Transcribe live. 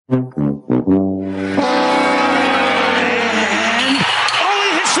And he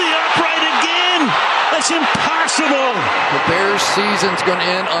hits the upright again. That's impossible. The Bears' season's going to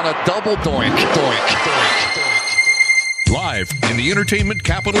end on a double doink, doink, doink, doink. Live in the entertainment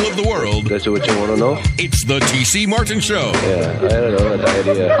capital of the world. That's what you want to know? It's the T.C. Martin Show. Yeah, I don't know, an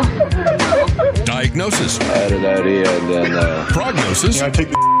idea. Diagnosis. I had an idea and then... Prognosis. Yeah, I take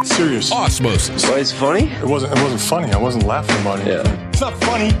the serious. Osmosis. Why, it's funny? It wasn't funny. I wasn't laughing about it. Yeah. It's not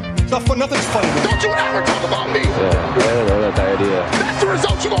funny. It's not fun. Nothing's funny. Don't you ever talk about me. Yeah, I don't know, that idea. That's the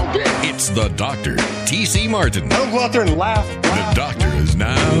result you're going to get. It's the Dr. T.C. Martin. I don't go out there and laugh. The doctor is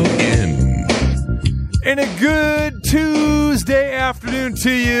now in. And a good Tuesday afternoon to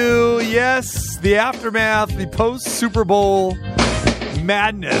you. Yes, the aftermath, the post-Super Bowl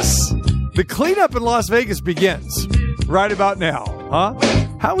madness. The cleanup in Las Vegas begins right about now, huh?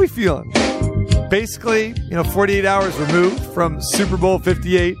 How are we feeling? Basically, 48 hours removed from Super Bowl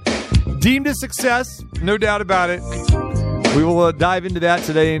 58. Deemed a success, no doubt about it. We will dive into that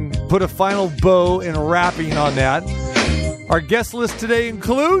today and put a final bow and wrapping on that. Our guest list today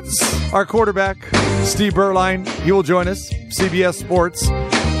includes our quarterback, Steve Beuerlein. He will join us, CBS Sports,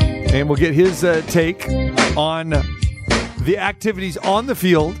 and we'll get his take on the activities on the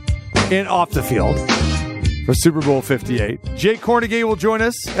field and off the field for Super Bowl 58. Jay Kornegay will join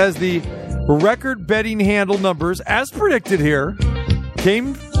us as the record betting handle numbers, as predicted here,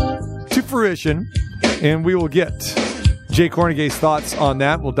 came to fruition, and we will get Jay Kornegay's thoughts on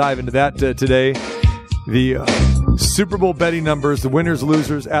that. We'll dive into that today. The Super Bowl betting numbers, the winners,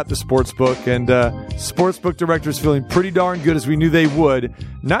 losers at the sportsbook, and sportsbook directors feeling pretty darn good, as we knew they would,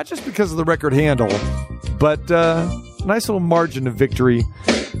 not just because of the record handle, but nice little margin of victory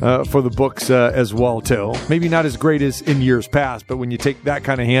for the books as well, too. Maybe not as great as in years past, but when you take that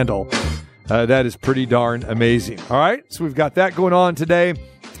kind of handle, that is pretty darn amazing. All right, so we've got that going on today,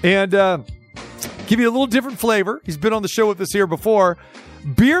 and give you a little different flavor. He's been on the show with us here before.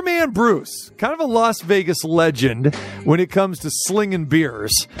 Beer Man Bruce, kind of a Las Vegas legend when it comes to slinging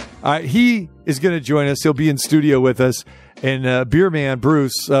beers. He is going to join us. He'll be in studio with us. And Beer Man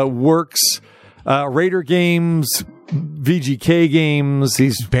Bruce works Raider games, VGK games.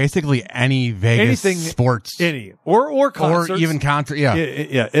 He's basically any Vegas sports, or concerts, or even concert. Yeah,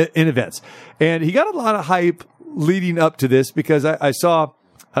 in events. And he got a lot of hype leading up to this because I saw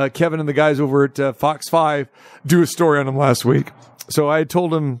Kevin and the guys over at Fox 5 do a story on him last week. So I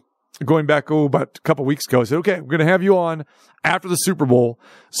told him, going back about a couple weeks ago, I said, okay, we're going to have you on after the Super Bowl.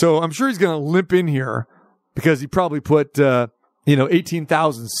 So I'm sure he's going to limp in here because he probably put,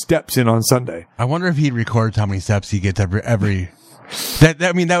 18,000 steps in on Sunday. I wonder if he records how many steps he gets every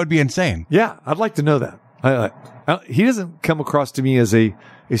that would be insane. Yeah, I'd like to know that. He doesn't come across to me as a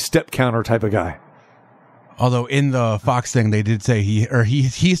step counter type of guy. Although in the Fox thing, they did say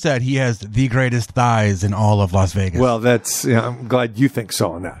he said he has the greatest thighs in all of Las Vegas. Well, I'm glad you think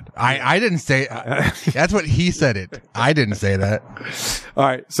so on that. I didn't say that's what he said it. I didn't say that. All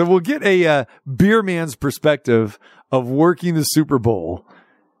right. So we'll get a beer man's perspective of working the Super Bowl.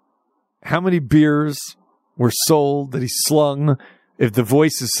 How many beers were sold that he slung? If the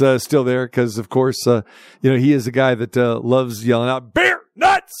voice is still there, because of course, he is a guy that loves yelling out beer,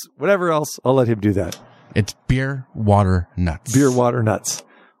 nuts, whatever else. I'll let him do that. It's beer, water, nuts. Beer, water, nuts.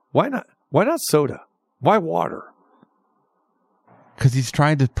 Why not? Why not soda? Why water? Because he's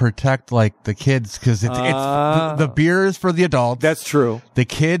trying to protect the kids. Because it's the beer is for the adults. That's true. The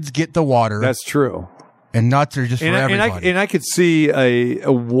kids get the water. That's true. And nuts are just for everybody. And I could see a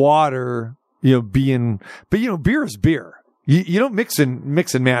water, being, but beer is beer. You don't mix and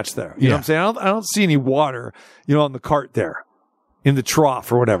match there. You know what I'm saying? I don't see any water, on the cart there. In the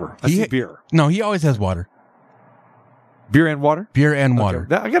trough or whatever. I see beer. No, he always has water. Beer and water? Beer and water.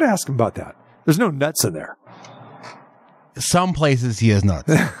 Okay. I got to ask him about that. There's no nuts in there. Some places he has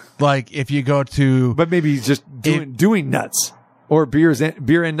nuts. Like if you go to... But maybe he's just doing nuts. Or beer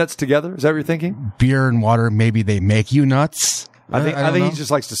and nuts together? Is that what you're thinking? Beer and water, maybe they make you nuts. I think he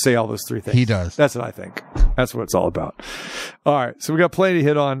just likes to say all those three things. He does. That's what I think. That's what it's all about. All right. So we got plenty to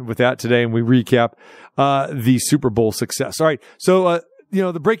hit on with that today, and we recap the Super Bowl success. All right. So,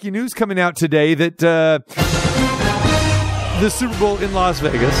 the breaking news coming out today that the Super Bowl in Las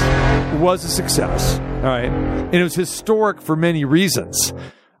Vegas was a success. All right. And it was historic for many reasons.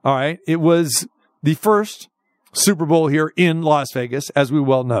 All right. It was the first Super Bowl here in Las Vegas, as we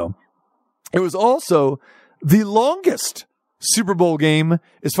well know. It was also the longest Super Bowl game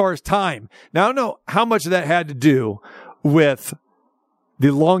as far as time. Now, I don't know how much of that had to do with the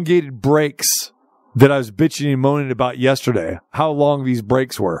elongated breaks that I was bitching and moaning about yesterday, how long these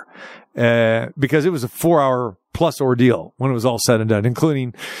breaks were. because it was a 4-hour plus ordeal when it was all said and done,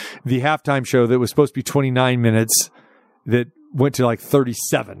 including the halftime show that was supposed to be 29 minutes that went to like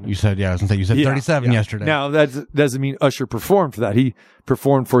 37. You said, I was going to say, you said 37 yesterday. Now, that doesn't mean Usher performed for that. He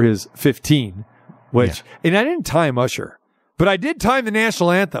performed for his 15, and I didn't time Usher, but I did time the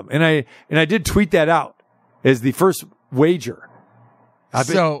national anthem, and I did tweet that out as the first wager.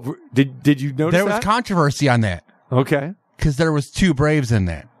 So did you notice there was controversy on that? Okay. Because there was 2 Braves in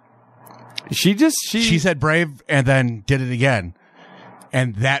that. She said Brave and then did it again.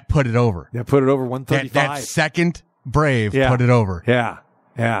 And that put it over. Yeah, put it over 135. That second Brave put it over.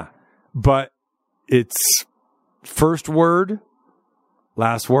 Yeah. But it's first word,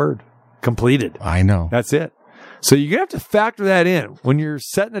 last word, completed. I know. That's it. So you're going to have to factor that in. When you're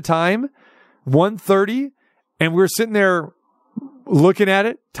setting a time, 1:30, and we're sitting there looking at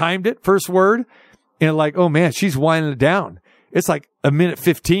it, timed it, first word, and like, oh man, she's winding it down. It's like a minute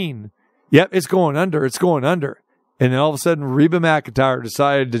 15. Yep, it's going under. And then all of a sudden, Reba McEntire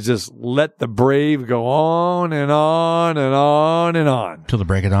decided to just let the Brave go on and on and on and on. Till the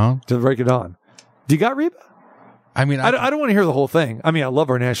break of dawn? Till the break of dawn. Do you got Reba? I mean, I don't want to hear the whole thing. I mean, I love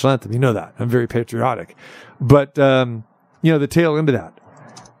our national anthem. You know that. I'm very patriotic. But, the tail end of that.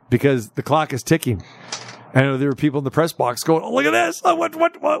 Because the clock is ticking. I know there were people in the press box going, oh, look at this.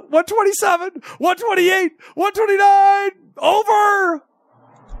 127, 128, 129, over.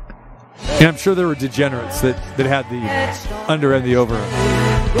 And I'm sure there were degenerates that had the under and the over.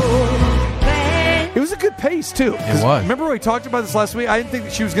 It was a good pace, too. It was. Remember we talked about this last week? I didn't think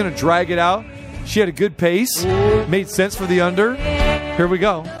that she was going to drag it out. She had a good pace. Made sense for the under. Here we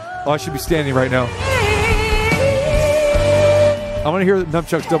go. Oh, I should be standing right now. I want to hear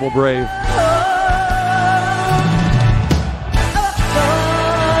Nunchuck's Double Brave.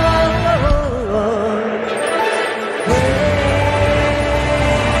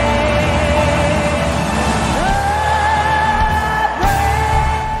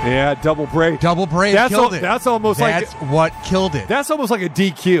 Yeah, Double Brave. Double Brave killed it. That's almost That's what killed it. That's almost like a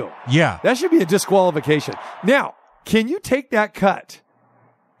DQ. Yeah. That should be a disqualification. Now, can you take that cut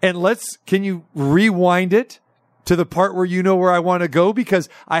and can you rewind it to the part where you know where I want to go? Because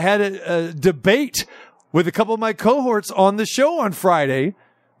I had a debate with a couple of my cohorts on the show on Friday,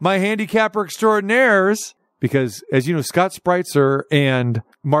 my handicapper extraordinaires, because as you know, Scott Spreitzer and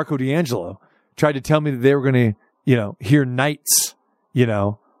Marco D'Angelo tried to tell me that they were going to, hear Knights,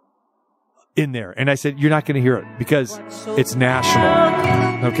 in there. And I said, you're not going to hear it because it's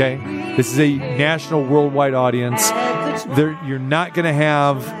national. Okay. This is a national worldwide audience. You're not going to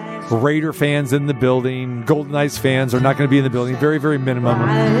have Raider fans in the building. Golden Knights fans are not going to be in the building. Very, very minimum.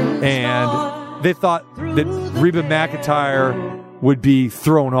 And they thought that Reba McEntire would be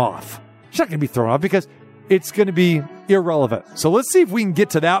thrown off. She's not going to be thrown off because it's going to be irrelevant. So let's see if we can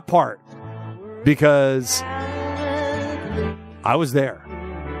get to that part, because I was there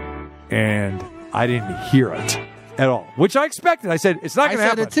and I didn't hear it at all, which I expected. I said, it's not going to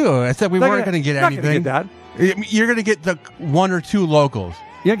happen. I said it too. I said we weren't going to get anything. Not going to get that. You're going to get the 1 or 2 locals.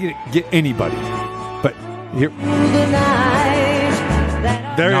 You're not going to get anybody. But here.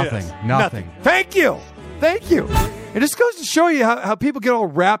 There it is. Nothing. Thank you. It just goes to show you how people get all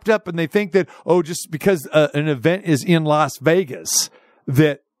wrapped up and they think that, just because an event is in Las Vegas,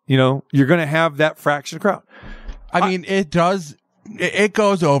 that, you're going to have that fraction of crowd. I mean, it does. It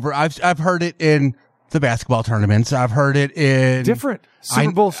goes over. I've heard it in the basketball tournaments. I've heard it in different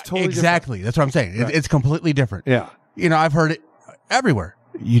Super Bowl's totally exactly. Different. That's what I'm saying. Right. It's completely different. Yeah. I've heard it everywhere.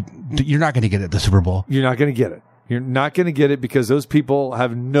 You're not going to get it at the Super Bowl. You're not going to get it. You're not going to get it because those people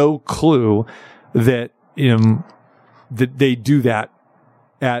have no clue that that they do that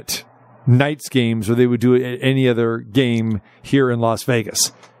at Knights games, or they would do it at any other game here in Las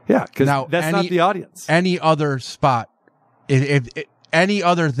Vegas. Yeah, because that's not the audience. Any other spot, if any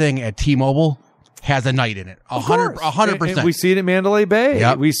other thing at T-Mobile has a night in it, 100%. And we see it at Mandalay Bay.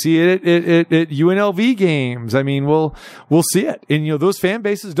 Yep. We see it at UNLV games. I mean, we'll see it, and those fan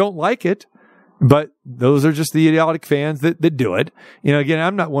bases don't like it, but those are just the idiotic fans that do it. Again,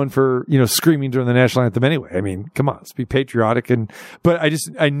 I'm not one for screaming during the national anthem anyway. I mean, come on, let's be patriotic. But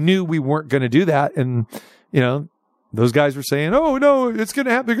I knew we weren't going to do that, and those guys were saying, "Oh no, it's going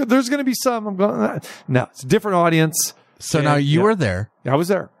to happen. There's going to be some." I'm going, no, it's a different audience. So now you were there. I was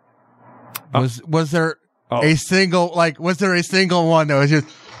there. Was there a single was there a single one that was just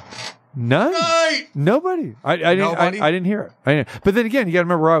none? Right. Nobody. I didn't hear it. But then again, you got to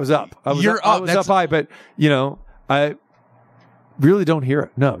remember where I was up. I was up high, but I really don't hear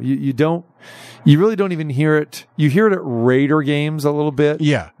it. No, you don't. You really don't even hear it. You hear it at Raider games a little bit.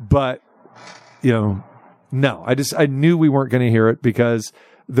 Yeah, but no. I knew we weren't going to hear it because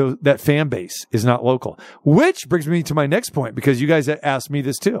that fan base is not local. Which brings me to my next point, because you guys asked me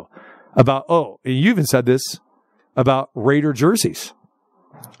this too about, and you even said this about Raider jerseys.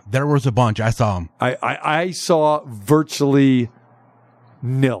 There was a bunch. I saw them. I saw virtually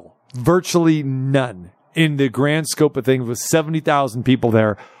nil, virtually none in the grand scope of things. With 70,000 people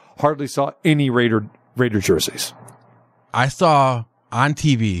there, hardly saw any Raider jerseys. I saw on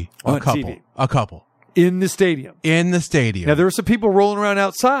TV a couple. In the stadium. Now, there were some people rolling around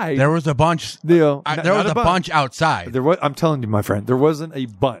outside. There was a bunch. There was a bunch outside. I'm telling you, my friend, there wasn't a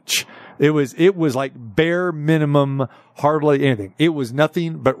bunch. It was like bare minimum, hardly anything. It was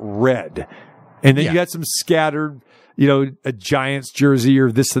nothing but red. And then you got some scattered, a Giants jersey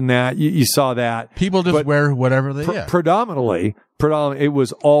or this and that. You saw that. People just wear whatever they predominantly, it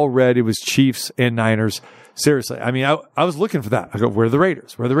was all red. It was Chiefs and Niners. Seriously. I mean, I was looking for that. I go, where are the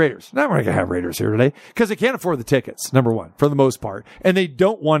Raiders? Now we're not going to have Raiders here today because they can't afford the tickets, number one, for the most part. And they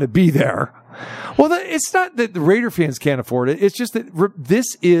don't want to be there. Well, it's not that the Raider fans can't afford it. It's just that this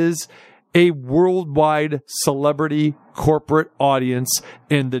is a worldwide celebrity corporate audience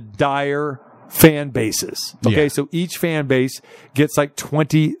in the dire fan bases. Okay. So each fan base gets like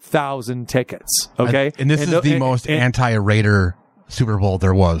 20,000 tickets. Okay. And this is the most anti-Raider Super Bowl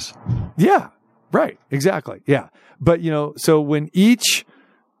there was. Yeah. Right. Exactly. Yeah. But, so when each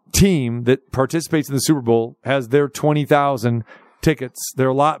team that participates in the Super Bowl has their 20,000 tickets, their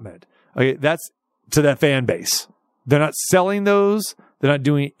allotment, okay, that's to that fan base. They're not selling those. They're not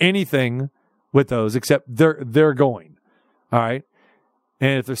doing anything with those except they're going. All right.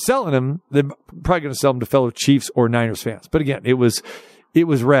 And if they're selling them, they're probably going to sell them to fellow Chiefs or Niners fans. But again, it was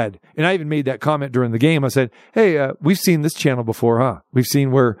red. And I even made that comment during the game. I said, hey, we've seen this channel before, huh? We've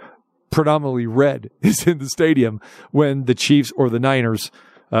seen where predominantly red is in the stadium when the Chiefs or the Niners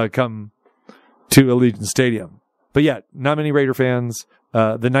come to Allegiant Stadium. But yet, not many Raider fans.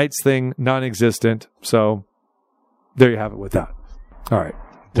 The Knights thing, non-existent. So there you have it with that. All right.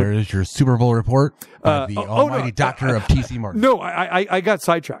 There is your Super Bowl report by the almighty doctor of T.C. Martin. No, I got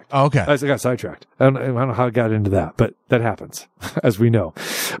sidetracked. Oh, okay. I got sidetracked. I don't know how I got into that, but that happens, as we know.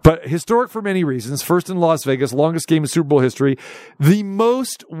 But historic for many reasons. First in Las Vegas, longest game in Super Bowl history. The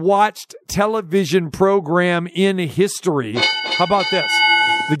most watched television program in history. How about this?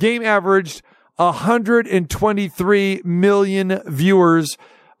 The game averaged 123 million viewers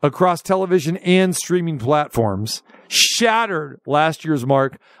across television and streaming platforms. Shattered last year's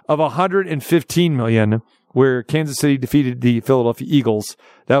mark of 115 million, where Kansas City defeated the Philadelphia Eagles.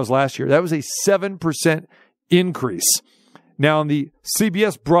 That was last year. That was a 7% increase. Now, on the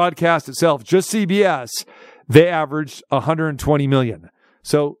CBS broadcast itself, just CBS, they averaged 120 million.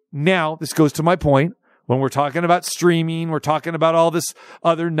 So now this goes to my point. When we're talking about streaming, we're talking about all this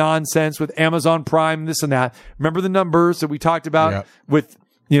other nonsense with Amazon Prime, this and that. Remember the numbers that we talked about with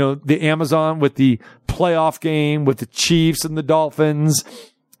the Amazon, with the playoff game, with the Chiefs and the Dolphins,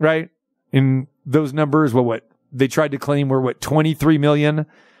 right? And those numbers, what they tried to claim were 23 million.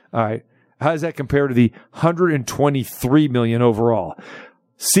 All right. How does that compare to the 123 million overall?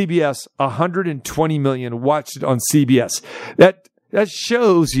 CBS, 120 million watched it on CBS. That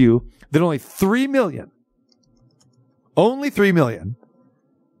shows you that only 3 million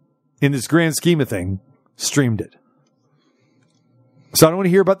in this grand scheme of thing streamed it. So I don't want to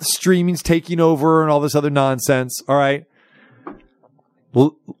hear about the streamings taking over and all this other nonsense. All right.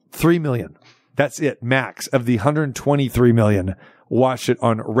 3 million. That's it. Max of the 123 million watched it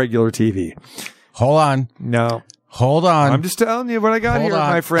on regular TV. Hold on. No. Hold on. I'm just telling you what I got here,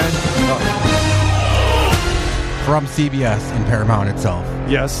 my friend. From CBS and Paramount itself.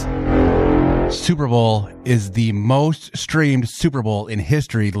 Yes. Super Bowl is the most streamed Super Bowl in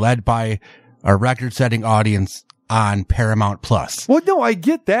history, led by a record-setting audience on Paramount Plus. Well, no, I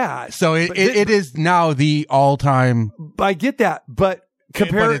get that. So it is now the all-time. I get that, but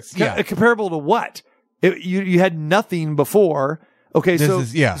comparable to what? You had nothing before. Okay, so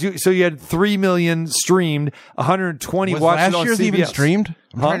you had 3 million streamed, 120 watched it on CBS. Was last year's even streamed?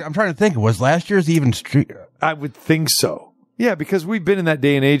 I'm trying to think. Was last year's even streamed? I would think so. Yeah, because we've been in that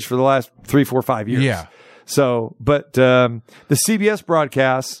day and age for the last 3, 4, 5 years. Yeah. So, but the CBS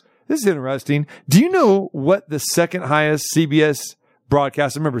broadcasts. This is interesting. Do you know what the second highest CBS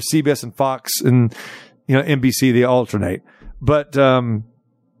broadcast? Remember, CBS and Fox and NBC, they alternate. But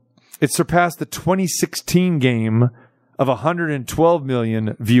it surpassed the 2016 game of 112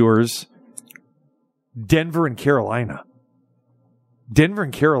 million viewers. Denver and Carolina in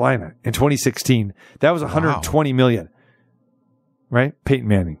 2016. That was 120 million. Right? Peyton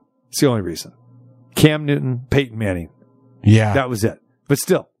Manning. It's the only reason. Cam Newton, Peyton Manning. Yeah. That was it. But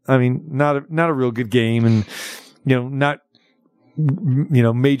still. I mean, not a real good game, and not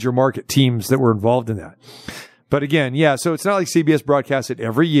major market teams that were involved in that. But again, yeah, so it's not like CBS broadcasts it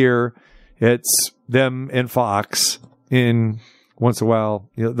every year. It's them and Fox. In once in a while,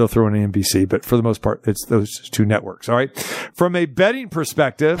 they'll throw in an NBC, but for the most part, it's those two networks. All right. From a betting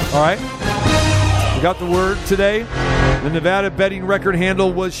perspective, all right, we got the word today. The Nevada betting record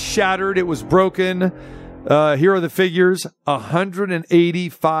handle was shattered. It was broken. Here are the figures: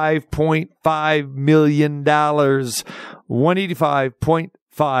 $185.5 million,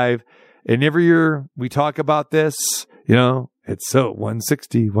 185.5. And every year we talk about this, it's so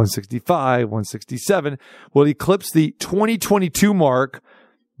 160, 165, 167 will eclipse the 2022 mark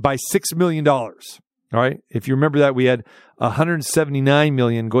by $6 million. All right. If you remember that, we had 179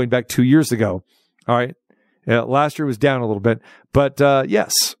 million going back 2 years ago. All right. Last year was down a little bit, but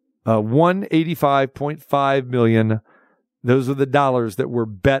yes, 185.5 million. Those are the dollars that were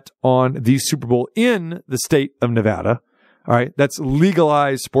bet on the Super Bowl in the state of Nevada. All right. That's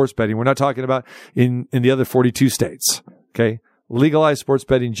legalized sports betting. We're not talking about in the other 42 states. Okay. Legalized sports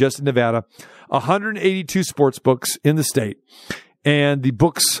betting just in Nevada. 182 sports books in the state. And the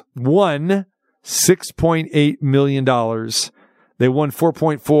books won $6.8 million. They won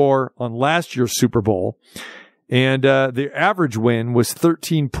 4.4 on last year's Super Bowl. And the average win was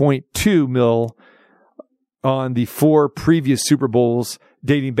 13.2 mil on the 4 previous Super Bowls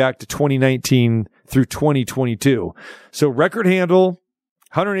dating back to 2019 through 2022. So record handle,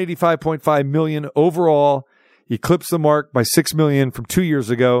 185.5 million overall, eclipsed the mark by 6 million from 2 years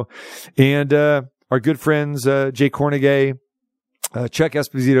ago. And our good friends, Jay Cornegay, Chuck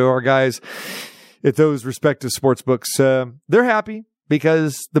Esposito, our guys at those respective sports books, they're happy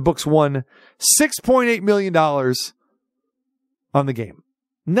because the books won $6.8 million on the game.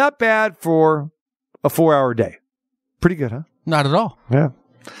 Not bad for a 4-hour day. Pretty good, huh? Not at all. Yeah.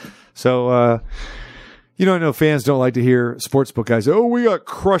 So, I know fans don't like to hear sportsbook guys, oh, we got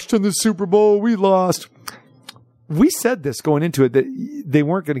crushed in the Super Bowl. We lost. We said this going into it, that they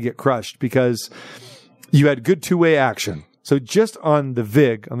weren't going to get crushed because you had good two-way action. So just on the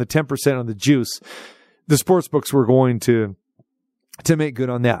VIG, on the 10% on the juice, the sportsbooks were going to make good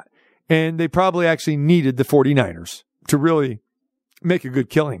on that. And they probably actually needed the 49ers to really make a good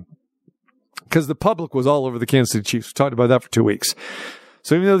killing because the public was all over the Kansas City Chiefs. We talked about that for 2 weeks.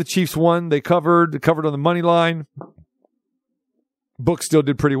 So even though the Chiefs won, they covered on the money line. Books still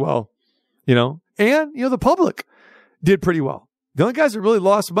did pretty well, and the public did pretty well. The only guys that really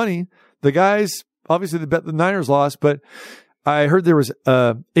lost money, the guys, obviously the Niners lost, but I heard there was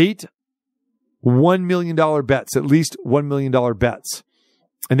 8 $1 million bets, at least $1 million bets.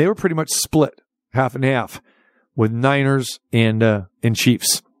 And they were pretty much split half and half with Niners and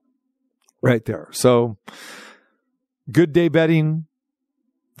Chiefs right there. So good day betting,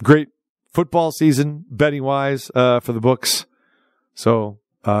 great football season betting wise for the books. So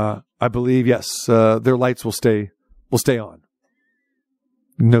I believe, yes, their lights will stay on.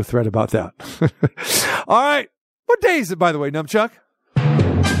 No threat about that. All right. What day is it, by the way, Numchuck?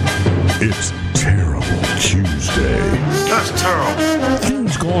 It's Terrible Tuesday. That's terrible.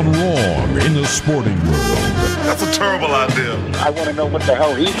 Things gone wrong in the sporting world. That's a terrible idea. I want to know what the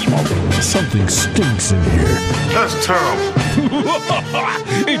hell he's smoking. Something stinks in here. That's terrible.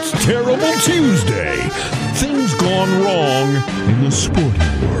 It's Terrible Tuesday. Things gone wrong in the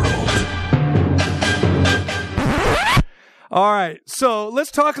sporting world. All right, so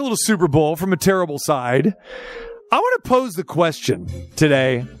let's talk a little Super Bowl from a terrible side. I want to pose the question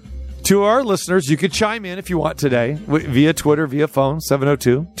today to our listeners. You could chime in if you want today via Twitter, via phone,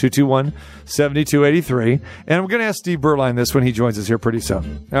 702-221-7283. And I'm going to ask Steve Beuerlein this when he joins us here pretty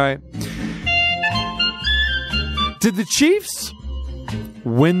soon. All right. Did the Chiefs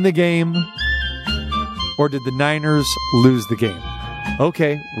win the game or did the Niners lose the game?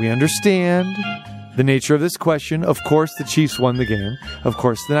 Okay, we understand the nature of this question. Of course, the Chiefs won the game. Of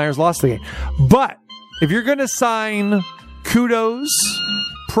course, the Niners lost the game. But if you're going to sign kudos,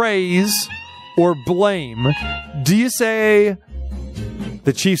 praise, or blame, do you say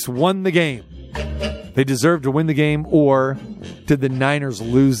the Chiefs won the game? They deserve to win the game, or did the Niners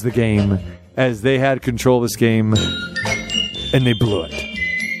lose the game as they had control of this game and they blew it?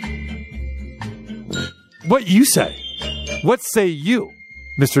 What you say? What say you,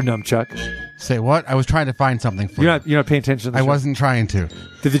 Mr. Numchuck? Say what? I was trying to find something for you. You're not paying attention to the I show? wasn't trying to.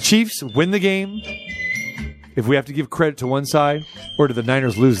 Did the Chiefs win the game, if we have to give credit to one side, or did the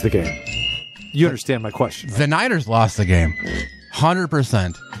Niners lose the game? You understand my question, right? The Niners lost the game.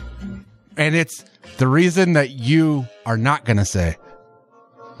 100%. And it's the reason that you are not going to say.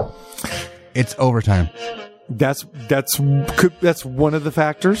 It's overtime. That's one of the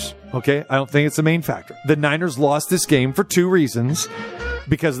factors. Okay, I don't think it's the main factor. The Niners lost this game for two reasons,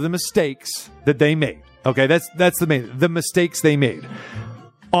 because of the mistakes that they made. Okay, that's the mistakes they made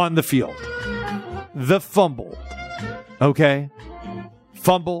on the field. The fumble. Okay,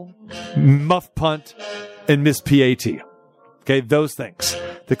 fumble, muff punt, and miss PAT. Okay, those things.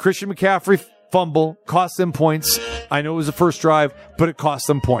 The Christian McCaffrey fumble cost them points. I know it was the first drive, but it cost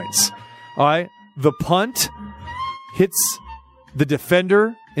them points. All right, the punt hits the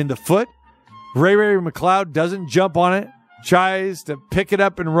defender in the foot. Ray McLeod doesn't jump on it, tries to pick it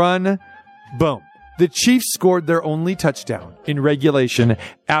up and run. Boom. The Chiefs scored their only touchdown in regulation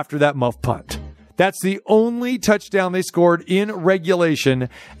after that muff punt. That's the only touchdown they scored in regulation,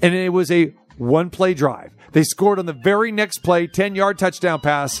 and it was a one-play drive. They scored on the very next play, 10-yard touchdown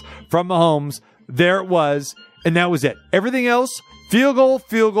pass from Mahomes. There it was, and that was it. Everything else, field goal,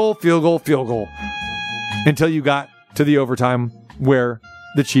 field goal, field goal, field goal, until you got to the overtime where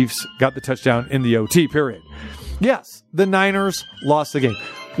the Chiefs got the touchdown in the OT period. Yes, the Niners lost the game.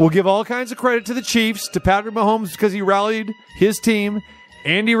 We'll give all kinds of credit to the Chiefs, to Patrick Mahomes, because he rallied his team.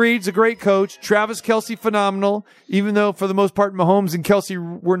 Andy Reid's a great coach. Travis Kelce, phenomenal. Even though, for the most part, Mahomes and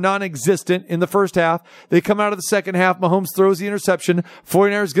Kelce were non-existent in the first half. They come out of the second half. Mahomes throws the interception.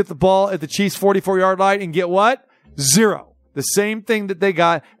 49ers get the ball at the Chiefs' 44-yard line and get what? 0. The same thing that they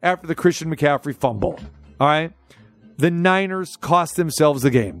got after the Christian McCaffrey fumble. All right? The Niners cost themselves the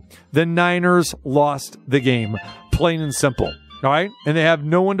game. The Niners lost the game. Plain and simple. All right? And they have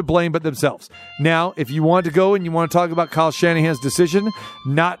no one to blame but themselves. Now, if you want to go and you want to talk about Kyle Shanahan's decision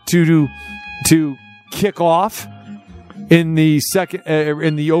not to kick off in the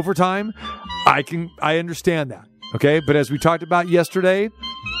in the overtime, I understand that. Okay? But as we talked about yesterday,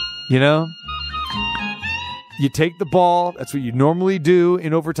 you take the ball. That's what you normally do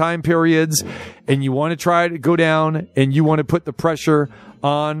in overtime periods, and you want to try to go down and you want to put the pressure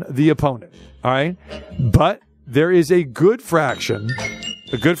on the opponent. All right? But there is a good fraction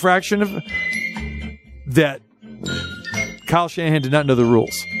of that Kyle Shanahan did not know the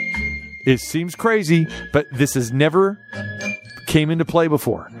rules. It seems crazy, but this has never came into play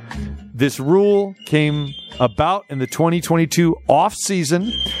before. This rule came about in the 2022 off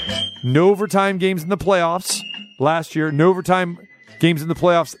season. No overtime games in the playoffs last year. No overtime games in the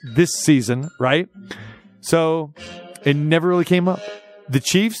playoffs this season, right? So it never really came up. The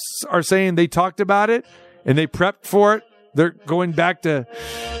Chiefs are saying they talked about it and they prepped for it. They're going back to,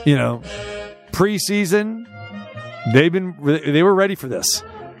 preseason. They were ready for this.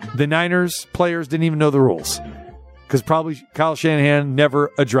 The Niners players didn't even know the rules because probably Kyle Shanahan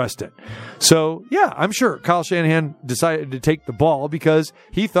never addressed it. So, yeah, I'm sure Kyle Shanahan decided to take the ball because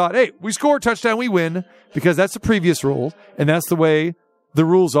he thought, hey, we score a touchdown, we win, because that's the previous rule, and that's the way the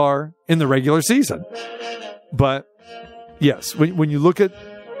rules are in the regular season. But, yes, when you look at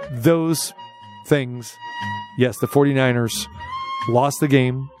those things, yes, the 49ers lost the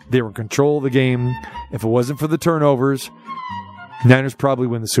game. They were in control of the game. If it wasn't for the turnovers, Niners probably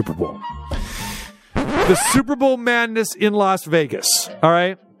win the Super Bowl. The Super Bowl madness in Las Vegas. All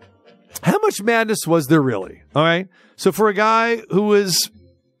right. How much madness was there really? All right. So for a guy who was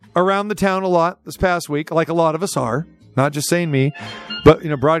around the town a lot this past week, like a lot of us are, not just saying me, but,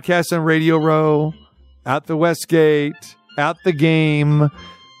 broadcast on Radio Row, at the Westgate, at the game,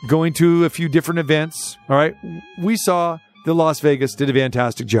 going to a few different events. All right. We saw that Las Vegas did a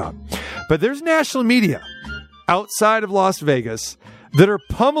fantastic job. But there's national media outside of Las Vegas that are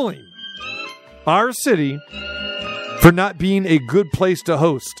pummeling our city for not being a good place to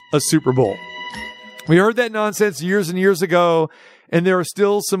host a Super Bowl. We heard that nonsense years and years ago, and there are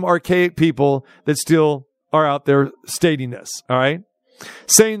still some archaic people that still are out there stating this, all right?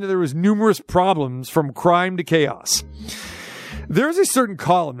 Saying that there was numerous problems from crime to chaos. There's a certain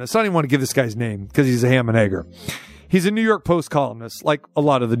columnist, I don't even want to give this guy's name because he's a ham and egger. He's a New York Post columnist, like a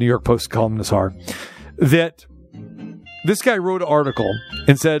lot of the New York Post columnists are, that this guy wrote an article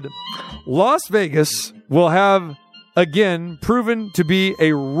and said, Las Vegas will have, again, proven to be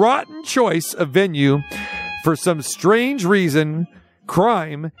a rotten choice of venue for some strange reason.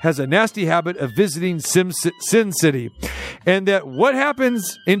 Crime has a nasty habit of visiting Sin City, and that what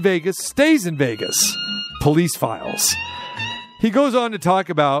happens in Vegas stays in Vegas. Police files. He goes on to talk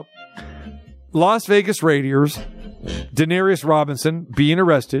about Las Vegas Raiders, Denarius Robinson being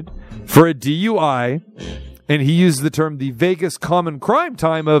arrested for a DUI, and he used the term the Vegas common crime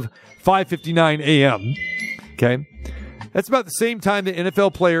time of 5:59 a.m. Okay. That's about the same time that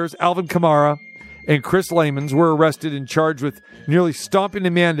NFL players Alvin Kamara and Chris Lamons were arrested and charged with nearly stomping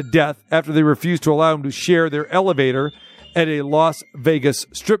a man to death after they refused to allow him to share their elevator at a Las Vegas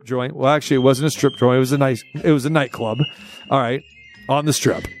strip joint. Well, actually, it wasn't a strip joint. It was a nightclub. All right. on the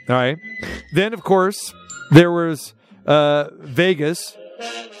Strip. All right. Then, of course, there was Vegas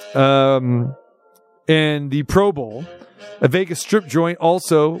and the Pro Bowl. A Vegas Strip joint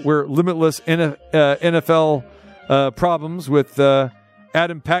also where limitless NFL problems with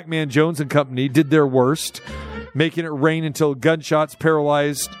Adam Pac-Man Jones and company did their worst, making it rain until gunshots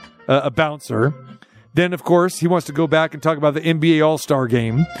paralyzed a bouncer. Then, of course, he wants to go back and talk about the NBA All-Star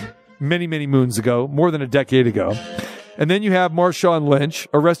Game many, many moons ago, more than a decade ago. And then you have Marshawn Lynch,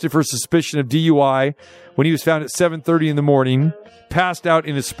 arrested for suspicion of DUI when he was found at 7:30 in the morning, passed out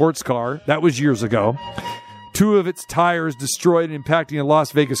in his sports car. That was years ago. 2 of its tires destroyed, impacting a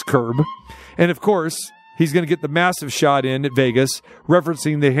Las Vegas curb. And, of course, he's going to get the massive shot in at Vegas,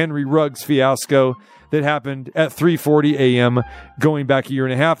 referencing the Henry Ruggs fiasco that happened at 3:40 a.m. going back a year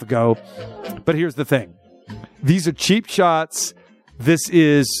and a half ago. But here's the thing. These are cheap shots. This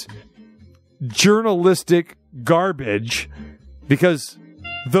is journalistic garbage because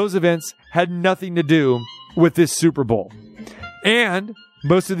those events had nothing to do with this Super Bowl. And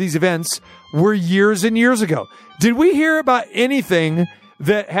most of these events were years and years ago. Did we hear about anything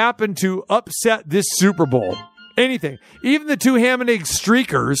that happened to upset this Super Bowl? Anything. Even the 2 ham and egg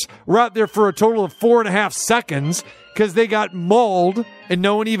streakers were out there for a total of 4.5 seconds because they got mauled and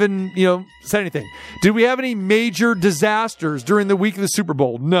no one even, said anything. Did we have any major disasters during the week of the Super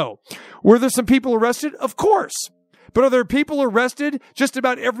Bowl? No. Were there some people arrested? Of course. But are there people arrested just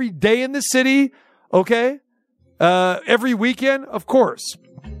about every day in the city? Okay. Every weekend? Of course.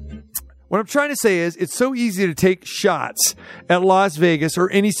 What I'm trying to say is it's so easy to take shots at Las Vegas or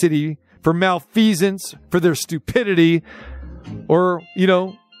any city for malfeasance, for their stupidity, or,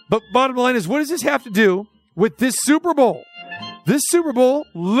 but bottom line is, what does this have to do with this Super Bowl? This Super Bowl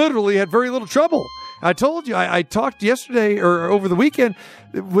literally had very little trouble. I told you, I talked yesterday or over the weekend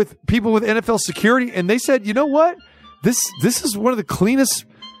with people with NFL security, and they said, you know what? This is one of the cleanest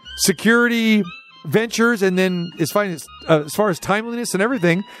security ventures, and then as far as timeliness and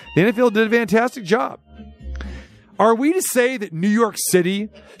everything, the NFL did a fantastic job. Are we to say that New York City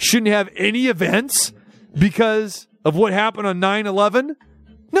shouldn't have any events because of what happened on 9/11?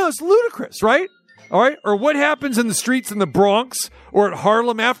 No, it's ludicrous, right? All right. Or what happens in the streets in the Bronx or at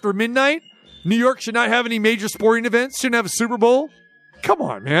Harlem after midnight? New York should not have any major sporting events, shouldn't have a Super Bowl. Come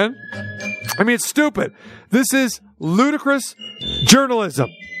on, man. I mean, it's stupid. This is ludicrous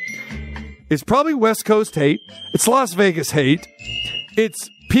journalism. It's probably West Coast hate. It's Las Vegas hate. It's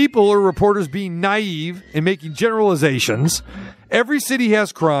people or reporters being naive and making generalizations. Every city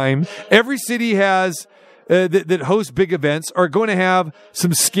has crime. Every city has that hosts big events are going to have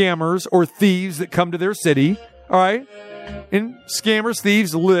some scammers or thieves that come to their city. All right. And scammers,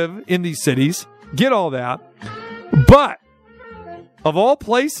 thieves live in these cities. Get all that. But of all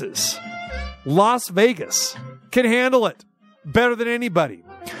places, Las Vegas can handle it better than anybody.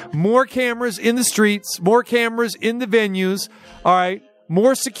 More cameras in the streets, more cameras in the venues. All right.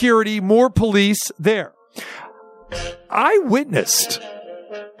 More security, more police there. I witnessed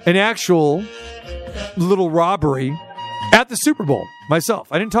an actual little robbery at the Super Bowl myself.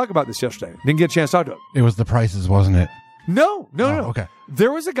 I didn't talk about this yesterday. Didn't get a chance to talk to him. It was the prices, wasn't it? No. Okay.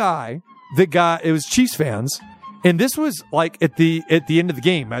 There was a guy it was Chiefs fans, and this was like at the end of the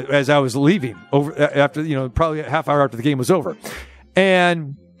game as I was leaving over after, probably a half hour after the game was over.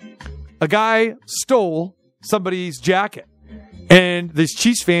 And a guy stole somebody's jacket. And these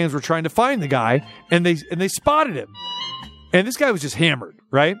Chiefs fans were trying to find the guy, and they spotted him. And this guy was just hammered,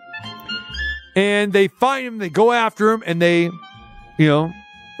 right? And they find him, they go after him, and they,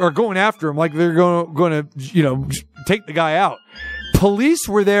 are going after him like they're going to, take the guy out. Police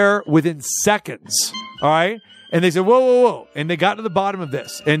were there within seconds, all right? And they said, whoa. And they got to the bottom of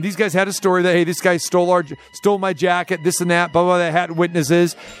this. And these guys had a story that, hey, this guy stole my jacket, this and that, blah, blah, that had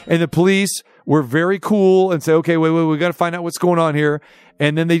witnesses. And the police were very cool and said, okay, wait, we got to find out what's going on here.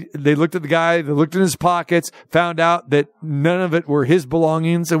 And then they looked at the guy, they looked in his pockets, found out that none of it were his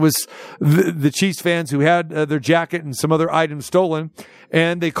belongings. It was the Chiefs fans who had their jacket and some other items stolen.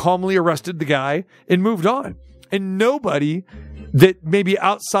 And they calmly arrested the guy and moved on. And nobody that maybe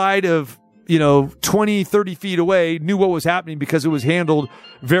outside of 20, 30 feet away knew what was happening because it was handled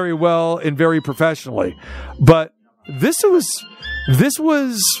very well and very professionally. But this was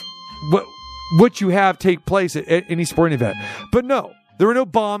what you have take place at any sporting event. But no, there were no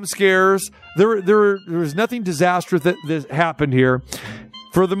bomb scares. There was nothing disastrous that happened here.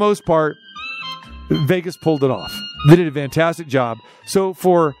 For the most part, Vegas pulled it off. They did a fantastic job. So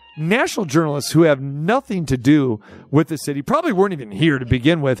for national journalists who have nothing to do with the city, probably weren't even here to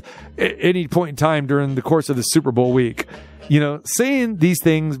begin with at any point in time during the course of the Super Bowl week, saying these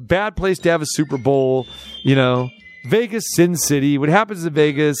things, bad place to have a Super Bowl, Vegas, Sin City. What happens in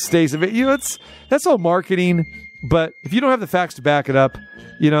Vegas stays in Vegas. That's all marketing. But if you don't have the facts to back it up,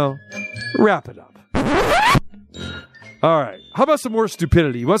 wrap it up. All right. How about some more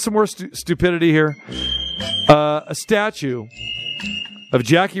stupidity? You want some more stupidity here? A statue of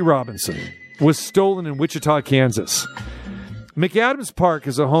Jackie Robinson was stolen in Wichita, Kansas. McAdams Park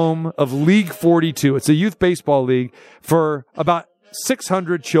is a home of League 42. It's a youth baseball league for about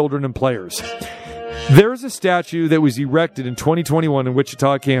 600 children and players. There's a statue that was erected in 2021 in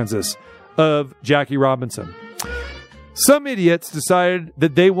Wichita, Kansas of Jackie Robinson. Some idiots decided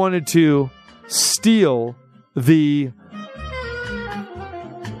that they wanted to steal the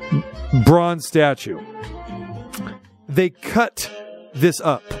bronze statue. They cut this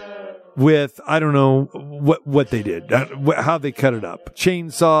up with, I don't know what they did, how they cut it up.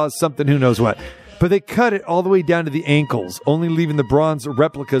 Chainsaws, something, who knows what. But they cut it all the way down to the ankles, only leaving the bronze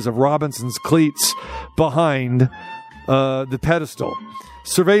replicas of Robinson's cleats behind the pedestal.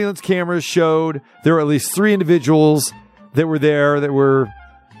 Surveillance cameras showed there were at least 3 individuals that were there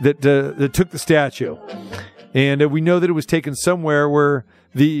that took the statue. And we know that it was taken somewhere where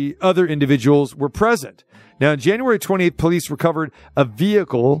the other individuals were present. Now, on January 28th, police recovered a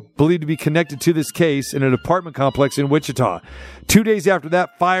vehicle believed to be connected to this case in an apartment complex in Wichita. 2 days after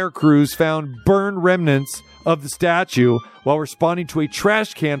that, fire crews found burned remnants of the statue while responding to a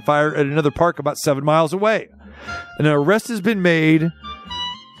trash can fire at another park about 7 miles away. An arrest has been made.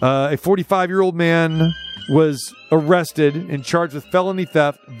 A 45-year-old man was arrested and charged with felony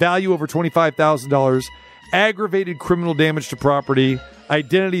theft, value over $25,000, aggravated criminal damage to property,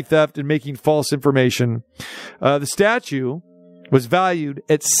 identity theft, and making false information. The statue was valued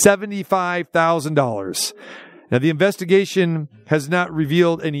at $75,000. Now, the investigation has not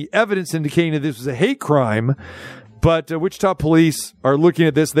revealed any evidence indicating that this was a hate crime, but Wichita police are looking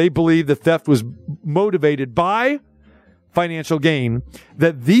at this. They believe the theft was motivated by financial gain,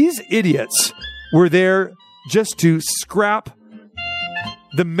 that these idiots were there just to scrap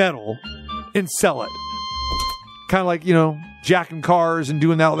the metal and sell it. Kind of like, jacking cars and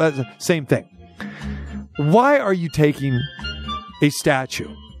doing that same thing. Why are you taking a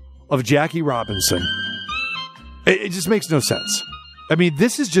statue of Jackie Robinson? It just makes no sense. I mean,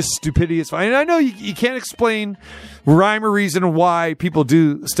 this is just stupidity. It's fine. And I know you can't explain rhyme or reason why people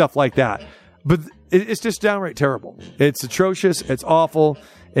do stuff like that, but it's just downright terrible. It's atrocious. It's awful.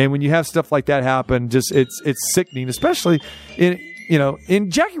 And when you have stuff like that happen, it's sickening, especially in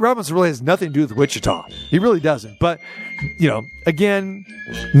Jackie Robinson really has nothing to do with Wichita. He really doesn't. But, again,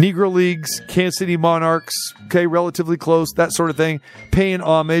 Negro Leagues, Kansas City Monarchs, okay, relatively close, that sort of thing, paying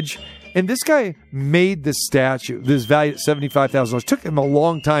homage. And this guy made this statue, this valued at $75,000. It took him a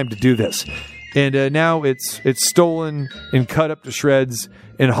long time to do this. And now it's stolen and cut up to shreds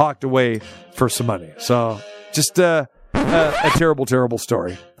and hawked away for some money. So just a terrible, terrible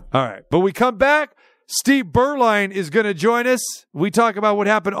story. All right. But we come back. Steve Beuerlein is going to join us. We talk about what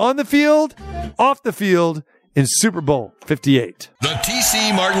happened on the field, off the field, in Super Bowl 58. The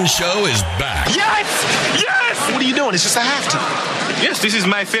TC Martin Show is back. Yes! Yes! What are you doing? It's just a halftime. Yes, this is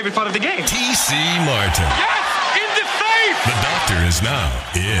my favorite part of the game. TC Martin. Yes! In the face! The doctor is now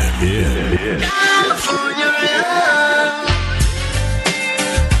in.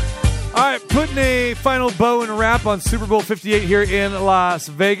 All right, putting a final bow and a wrap on Super Bowl 58 here in Las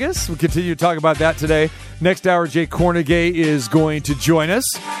Vegas. We'll continue to talk about that today. Next hour, Jay Cornegay is going to join us.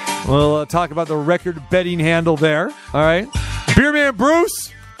 We'll talk about the record betting handle there. All right. Beer Man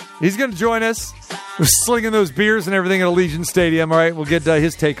Bruce, he's going to join us. We're slinging those beers and everything at Allegiant Stadium. All right, we'll get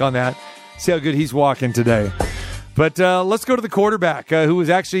his take on that. See how good he's walking today. But let's go to the quarterback who was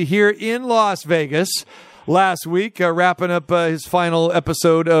actually here in Las Vegas last week, wrapping up his final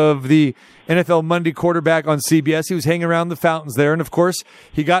episode of the NFL Monday Quarterback on CBS. He was hanging around the fountains there, and of course,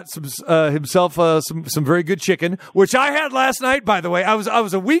 he got himself some very good chicken, which I had last night. By the way, I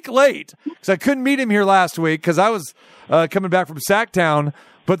was a week late because I couldn't meet him here last week because I was coming back from Sacktown.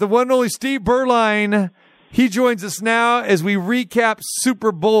 But the one and only Steve Beuerlein, he joins us now as we recap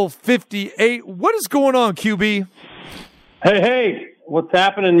Super Bowl 58. What is going on, QB? Hey. What's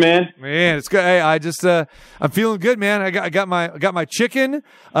happening, man? Man, it's good. Hey, I'm feeling good, man. I got my chicken.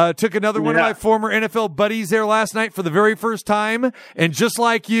 Took another one of my former NFL buddies there last night for the very first time, and just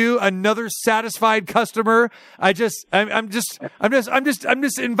like you, another satisfied customer. I'm just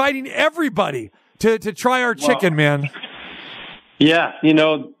inviting everybody to try our chicken, man. Yeah,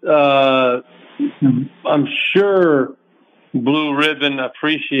 I'm sure Blue Ribbon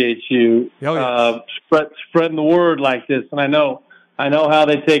appreciates you spreading the word like this, and I know how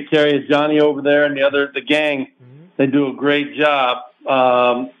they take care of Johnny over there and the gang. Mm-hmm. They do a great job.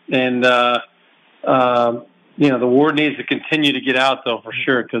 the word needs to continue to get out, though, for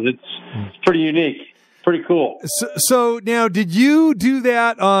sure, because it's pretty unique. Pretty cool. So now, did you do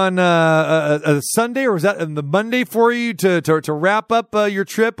that on a Sunday, or was that on the Monday for you to wrap up your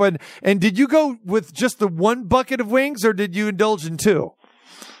trip? And did you go with just the one bucket of wings, or did you indulge in two?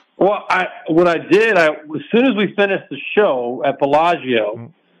 Well, what I did, as soon as we finished the show at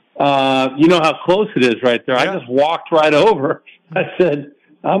Bellagio, you know how close it is right there. Yeah. I just walked right over. I said,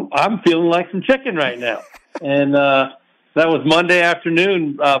 I'm feeling like some chicken right now. And that was Monday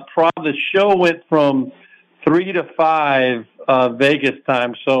afternoon. The show went from 3 to 5 Vegas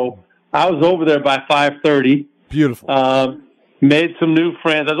time. So I was over there by 5:30. Beautiful. Made some new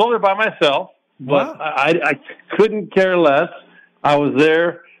friends. I was over there by myself, but wow. I couldn't care less. I was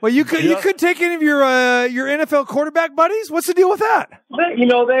there. Well, you could take any of your NFL quarterback buddies. What's the deal with that?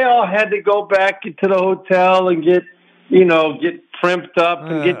 They all had to go back to the hotel and get primped up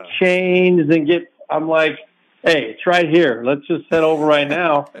and get changed and get. I'm like, hey, it's right here. Let's just head over right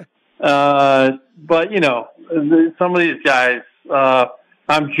now. But some of these guys,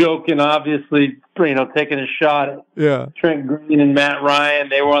 I'm joking, obviously, taking a shot at Trent Green and Matt Ryan.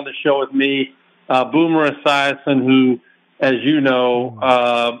 They were on the show with me. Boomer Esiason, who, as you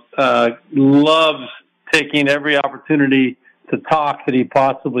know, loves taking every opportunity to talk that he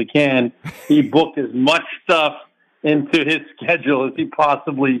possibly can. He booked as much stuff into his schedule as he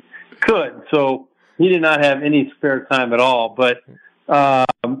possibly could. So he did not have any spare time at all. But, I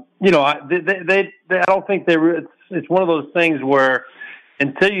don't think it's one of those things where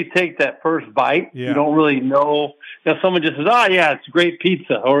until you take that first bite, you don't really know. Someone just says, it's great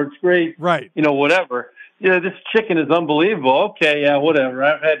pizza, or it's great, right? Whatever. This chicken is unbelievable. Okay, yeah, whatever.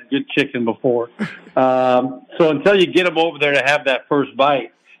 I've had good chicken before. So until you get them over there to have that first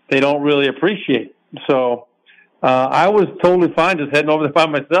bite, they don't really appreciate it. So I was totally fine just heading over there by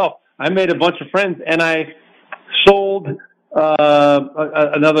myself. I made a bunch of friends, and I sold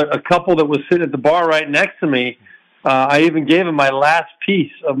a couple that was sitting at the bar right next to me. I even gave him my last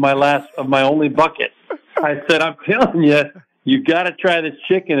piece of my only bucket. I said, I'm telling you, you got to try this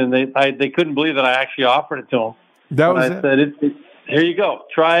chicken. And they couldn't believe that I actually offered it to them. I said, here you go,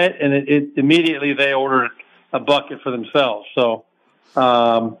 try it. And it immediately they ordered a bucket for themselves. So,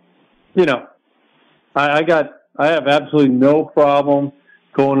 I have absolutely no problem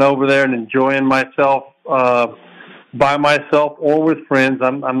going over there and enjoying myself, by myself or with friends.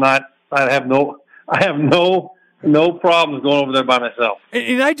 I have no problems going over there by myself.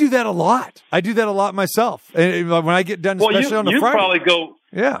 And I do that a lot. Myself. And when I get done, especially on a Friday.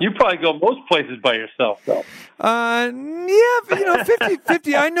 You probably go most places by yourself, though.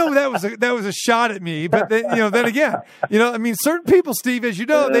 50-50. I know that was a shot at me, but then again, certain people, Steve, as you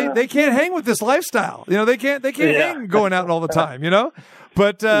know, they can't hang with this lifestyle. They can't hang going out all the time.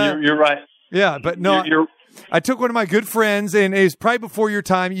 But you're right. Yeah, but no. I took one of my good friends, and it was probably before your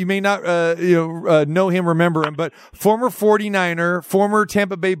time. You may not, know him, remember him, but former 49er, former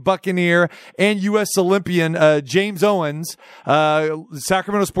Tampa Bay Buccaneer, and U.S. Olympian, James Owens,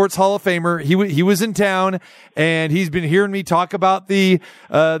 Sacramento Sports Hall of Famer. He was in town, and he's been hearing me talk about the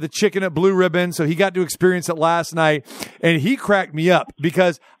chicken at Blue Ribbon. So he got to experience it last night, and he cracked me up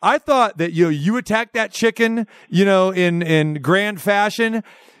because I thought that, you attacked that chicken, in grand fashion.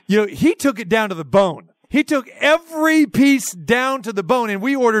 He took it down to the bone. He took every piece down to the bone, and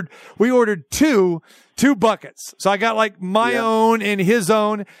we ordered two buckets. So I got like my own and his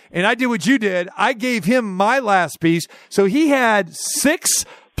own, and I did what you did. I gave him my last piece. So he had 6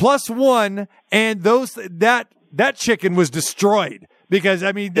 plus 1, and that chicken was destroyed because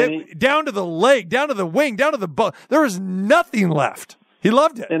down to the leg, down to the wing, down to the bone, there was nothing left. He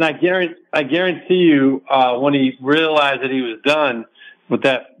loved it. And I guarantee you, when he realized that he was done with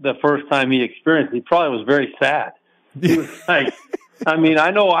that, the first time he experienced, he probably was very sad. He was like, I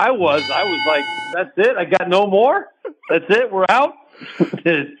know I was like, that's it. I got no more. That's it. We're out.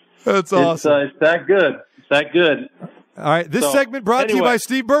 That's awesome. It's that good. It's that good. All right. This segment brought to you by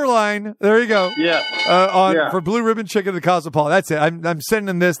Steve Beuerlein. There you go. Yeah. For Blue Ribbon Chicken at the Cosmopolitan. That's it. I'm sending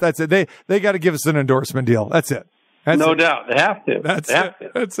them this. That's it. They got to give us an endorsement deal. That's it. No doubt. They have to. That's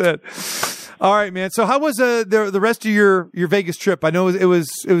it. All right, man. So how was the rest of your Vegas trip? I know it was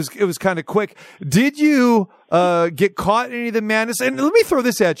kind of quick. Did you get caught in any of the madness? And let me throw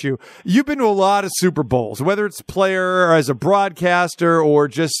this at you. You've been to a lot of Super Bowls, whether it's player or as a broadcaster or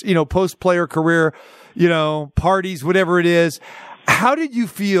just, post-player career, parties, whatever it is. How did you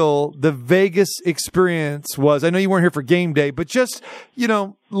feel the Vegas experience was? I know you weren't here for game day, but just,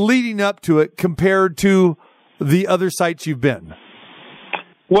 leading up to it compared to the other sites you've been.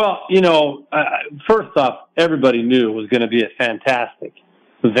 Well, first off, everybody knew it was going to be a fantastic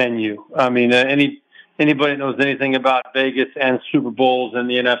venue. Any anybody that knows anything about Vegas and Super Bowls and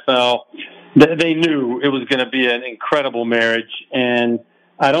the NFL, they knew it was going to be an incredible marriage. And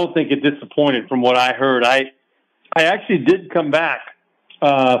I don't think it disappointed from what I heard. I actually did come back.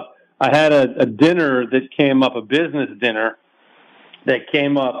 I had a dinner that came up, a business dinner that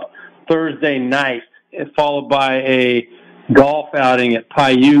came up Thursday night, followed by a golf outing at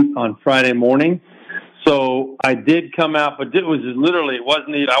Paiute on Friday morning. So I did come out, but I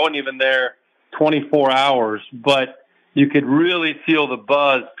wasn't even there 24 hours, but you could really feel the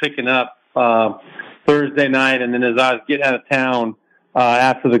buzz picking up Thursday night. And then as I was getting out of town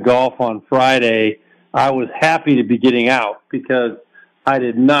after the golf on Friday, I was happy to be getting out because I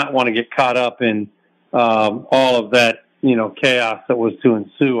did not want to get caught up in all of that, chaos that was to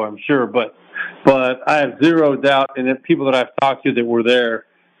ensue, I'm sure. But I have zero doubt, and the people that I've talked to that were there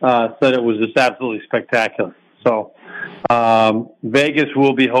said it was just absolutely spectacular. So Vegas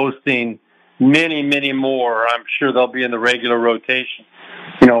will be hosting many, many more. I'm sure they'll be in the regular rotation,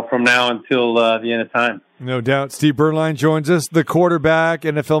 from now until the end of time. No doubt. Steve Beuerlein joins us, the quarterback,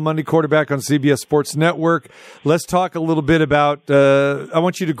 NFL Monday quarterback on CBS Sports Network. Let's talk a little bit about, I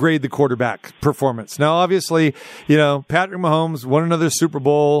want you to grade the quarterback performance. Now, obviously, Patrick Mahomes won another Super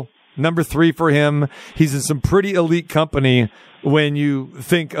Bowl, number 3 for him. He's in some pretty elite company when you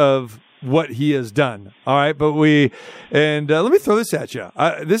think of what he has done. All right. But let me throw this at you.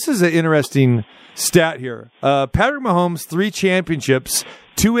 This is an interesting stat here. Patrick Mahomes, 3 championships,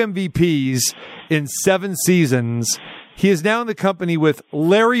 2 MVPs in 7 seasons. He is now in the company with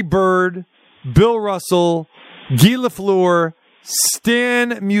Larry Bird, Bill Russell, Guy Lafleur,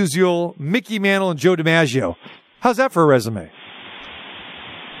 Stan Musial, Mickey Mantle, and Joe DiMaggio. How's that for a resume?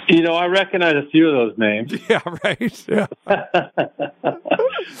 I recognize a few of those names. Yeah, right. Yeah.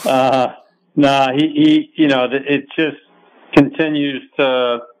 It just continues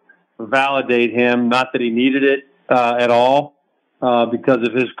to validate him. Not that he needed it at all, because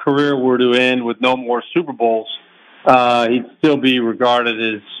if his career were to end with no more Super Bowls, he'd still be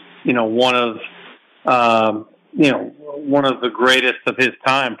regarded as one of the greatest of his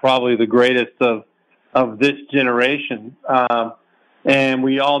time, probably the greatest of this generation. And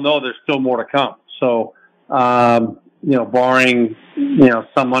we all know there's still more to come. So, barring,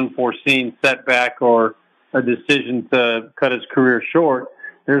 some unforeseen setback or a decision to cut his career short,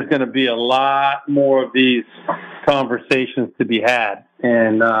 there's going to be a lot more of these conversations to be had.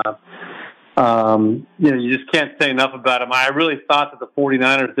 And, you just can't say enough about him. I really thought that the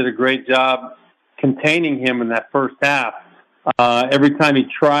 49ers did a great job containing him in that first half. Every time he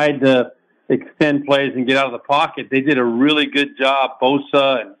tried to extend plays and get out of the pocket, they did a really good job.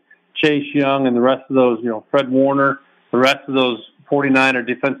 Bosa and Chase Young and the rest of those, Fred Warner, the rest of those 49er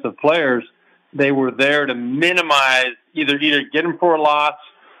defensive players, they were there to minimize, either get him for a loss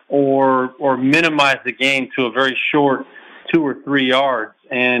or minimize the gain to a very short 2 or 3 yards.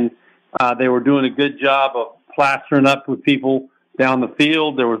 And they were doing a good job of plastering up with people down the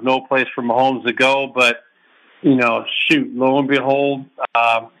field. There was no place for Mahomes to go, but lo and behold,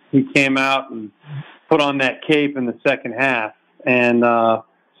 he came out and put on that cape in the second half and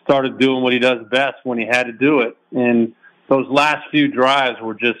started doing what he does best when he had to do it. And those last few drives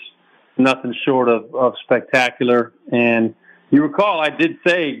were just nothing short of spectacular. And you recall, I did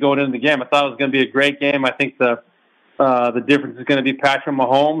say going into the game, I thought it was going to be a great game. I think the difference is going to be Patrick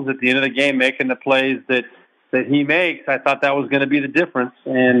Mahomes at the end of the game making the plays that he makes. I thought that was going to be the difference.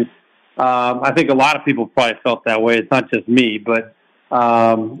 And I think a lot of people probably felt that way. It's not just me, but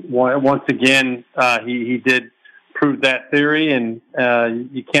once again, he did prove that theory, and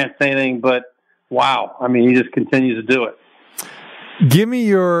you can't say anything but wow. I mean, he just continues to do it. Give me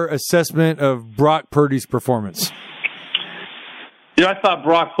your assessment of Brock Purdy's performance. I thought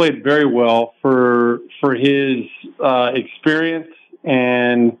Brock played very well for his experience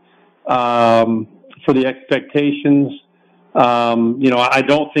and for the expectations. I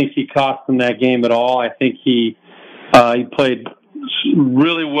don't think he cost them that game at all. I think he played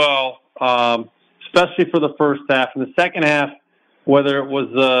really well, especially for the first half. In the second half, whether it was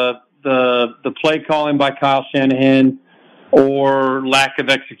the play calling by Kyle Shanahan or lack of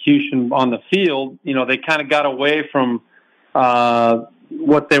execution on the field, they kind of got away from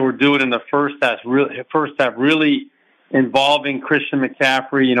what they were doing in the first half. Really involving Christian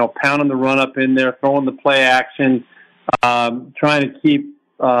McCaffrey, pounding the run up in there, throwing the play action, trying to keep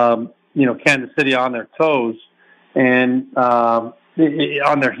Kansas City on their toes and on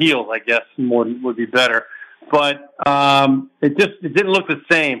their heels, I guess more would be better. But it didn't look the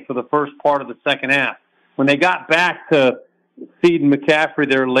same for the first part of the second half. When they got back to feeding McCaffrey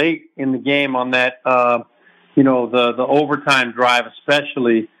there late in the game on that, the overtime drive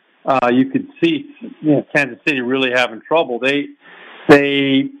especially, you could see Kansas City really having trouble. They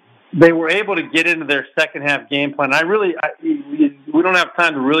were able to get into their second half game plan. We don't have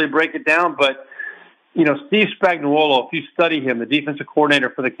time to really break it down, but Steve Spagnuolo, if you study him, the defensive coordinator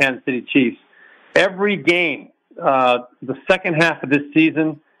for the Kansas City Chiefs, every game, the second half of this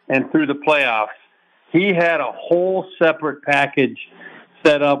season and through the playoffs, he had a whole separate package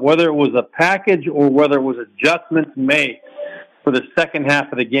set up, whether it was a package or whether it was adjustments made for the second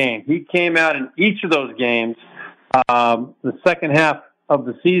half of the game. He came out in each of those games, the second half of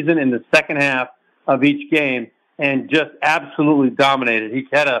the season and the second half of each game, and just absolutely dominated. He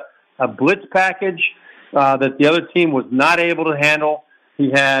had a blitz package that the other team was not able to handle.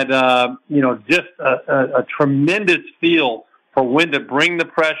 He had, just a tremendous feel for when to bring the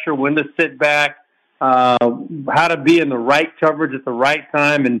pressure, when to sit back, how to be in the right coverage at the right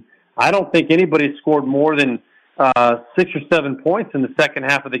time. And I don't think anybody scored more than 6 or 7 points in the second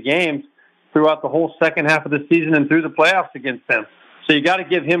half of the games throughout the whole second half of the season and through the playoffs against them. So you got to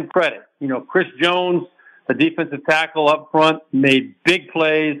give him credit. Chris Jones, the defensive tackle up front, made big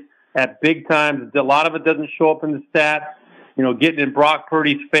plays at big times. A lot of it doesn't show up in the stats. Getting in Brock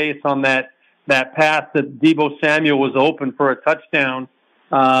Purdy's face on that pass that Deebo Samuel was open for a touchdown.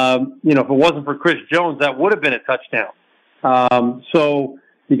 If it wasn't for Chris Jones, that would have been a touchdown. So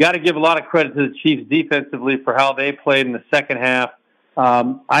you got to give a lot of credit to the Chiefs defensively for how they played in the second half.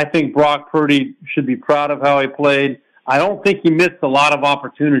 I think Brock Purdy should be proud of how he played. I don't think he missed a lot of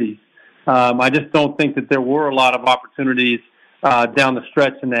opportunities. I just don't think that there were a lot of opportunities down the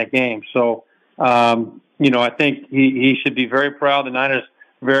stretch in that game. So, I think he should be very proud. The Niners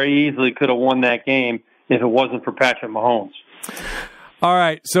very easily could have won that game if it wasn't for Patrick Mahomes. All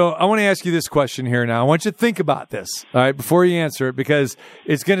right, so I want to ask you this question here now. I want you to think about this, all right, before you answer it, because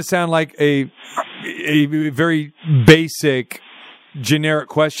it's going to sound like a very basic, generic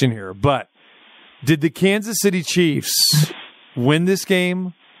question here. But did the Kansas City Chiefs win this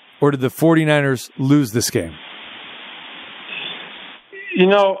game, or did the 49ers lose this game?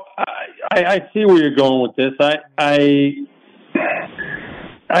 I see where you're going with this.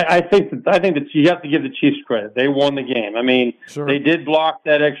 I think that you have to give the Chiefs credit. They won the game. I mean, sure. They did block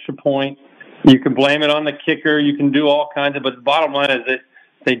that extra point. You can blame it on the kicker. You can do all kinds of, but the bottom line is that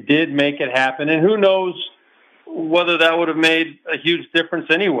they did make it happen. And who knows whether that would have made a huge difference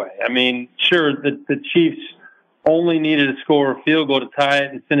anyway. I mean, sure, the Chiefs only needed to score a field goal to tie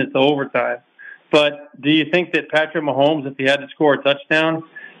it and send it to overtime. But do you think that Patrick Mahomes, if he had to score a touchdown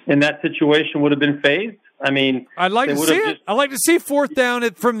in that situation, would have been phased? I mean, I'd like to see it. I'd like to see fourth down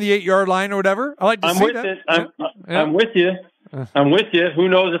from the 8-yard line or whatever. I like to see that. I'm with you. I'm with you. Who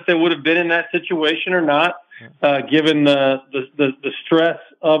knows if they would have been in that situation or not, given the stress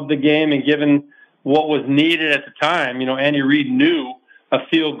of the game and given what was needed at the time. Andy Reid knew a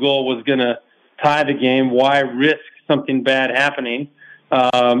field goal was going to tie the game. Why risk something bad happening? He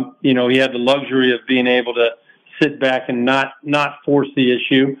had the luxury of being able to sit back and not force the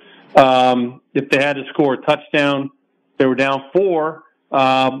issue. If they had to score a touchdown, they were down 4,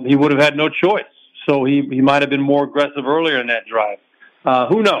 he would have had no choice. So he might have been more aggressive earlier in that drive.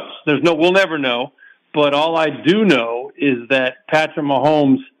 Who knows? We'll never know. But all I do know is that Patrick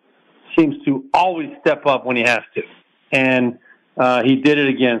Mahomes seems to always step up when he has to. And, he did it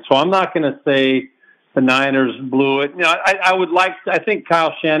again. So I'm not going to say the Niners blew it. I think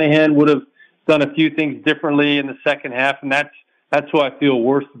Kyle Shanahan would have done a few things differently in the second half. And that's who I feel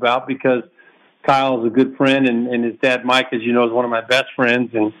worst about, because Kyle is a good friend, and his dad, Mike, as you know, is one of my best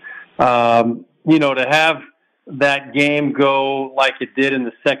friends. And, to have that game go like it did in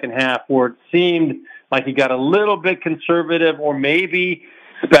the second half, where it seemed like he got a little bit conservative, or maybe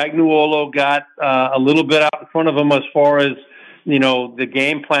Spagnuolo got a little bit out in front of him as far as, the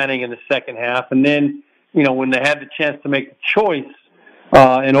game planning in the second half. And then, when they had the chance to make the choice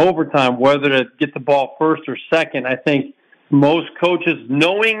in overtime, whether to get the ball first or second, I think most coaches,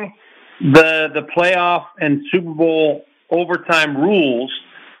 knowing the playoff and Super Bowl overtime rules,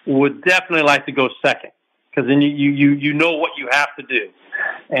 would definitely like to go second, because then you know what you have to do.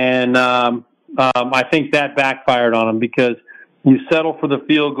 And I think that backfired on them, because you settle for the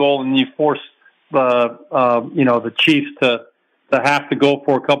field goal and you force the Chiefs to have to go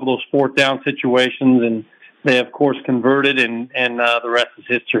for a couple of those fourth down situations, and they, of course, converted, and the rest is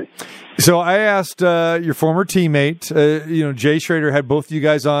history. So I asked your former teammate, Jay Schrader had both of you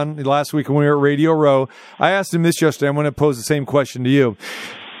guys on last week when we were at Radio Row. I asked him this yesterday. I'm going to pose the same question to you.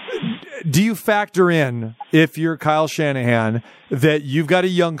 Do you factor in, if you're Kyle Shanahan, that you've got a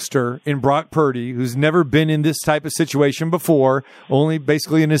youngster in Brock Purdy who's never been in this type of situation before, only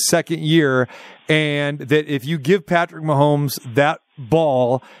basically in his second year, and that if you give Patrick Mahomes that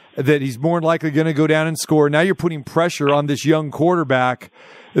ball, that he's more likely going to go down and score. Now you're putting pressure on this young quarterback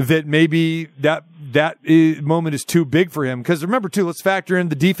that maybe that moment is too big for him. Because remember, too, let's factor in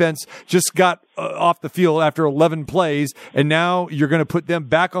the defense just got off the field after 11 plays, and now you're going to put them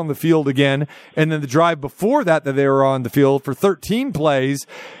back on the field again. And then the drive before that they were on the field for 13 plays.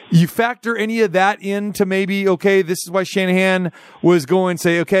 You factor any of that into maybe, okay, this is why Shanahan was going to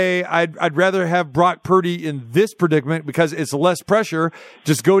say, okay, I'd rather have Brock Purdy in this predicament because it's less pressure.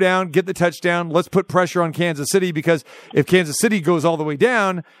 Just go down, get the touchdown. Let's put pressure on Kansas City, because if Kansas City goes all the way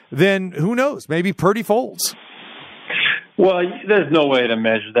down, then who knows? Maybe Purdy folds. Well, there's no way to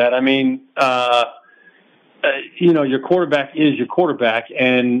measure that. I mean, your quarterback is your quarterback,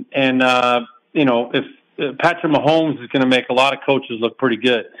 and if Patrick Mahomes is going to make a lot of coaches look pretty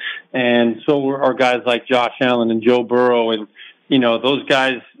good, and so are guys like Josh Allen and Joe Burrow, and those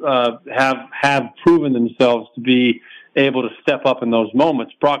guys have proven themselves to be able to step up in those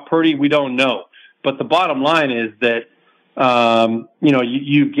moments. Brock Purdy, we don't know, but the bottom line is that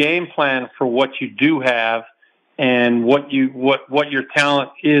you game plan for what you do have and what your talent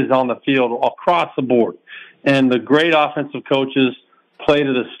is on the field across the board. And the great offensive coaches play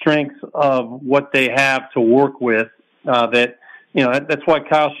to the strengths of what they have to work with. That's why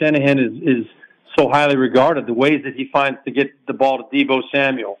Kyle Shanahan is so highly regarded. The ways that he finds to get the ball to Deebo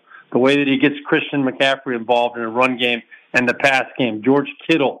Samuel, the way that he gets Christian McCaffrey involved in a run game and the pass game, George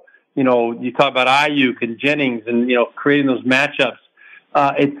Kittle. You talk about Ayuk and Jennings and, creating those matchups.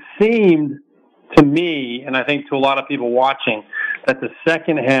 It seemed to me, and I think to a lot of people watching, that the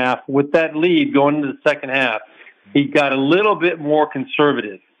second half, with that lead going into the second half, he got a little bit more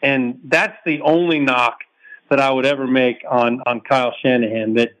conservative. And that's the only knock that I would ever make on Kyle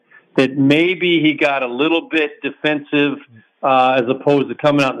Shanahan, that maybe he got a little bit defensive as opposed to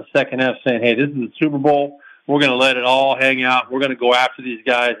coming out in the second half saying, hey, this is the Super Bowl. We're going to let it all hang out. We're going to go after these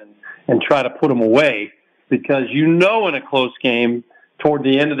guys and try to put them away, because in a close game, toward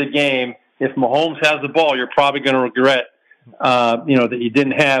the end of the game, if Mahomes has the ball, you're probably going to regret, that you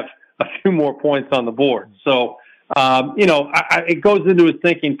didn't have a few more points on the board. So, it goes into his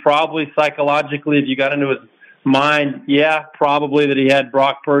thinking probably psychologically. If you got into his mind, yeah, probably that he had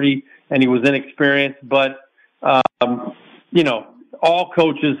Brock Purdy and he was inexperienced. But, all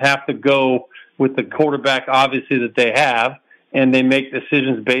coaches have to go with the quarterback, obviously, that they have, and they make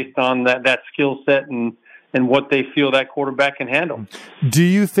decisions based on that skill set and what they feel that quarterback can handle. Do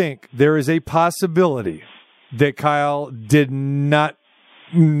you think there is a possibility that Kyle did not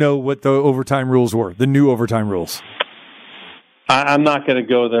know what the overtime rules were, the new overtime rules? I'm not going to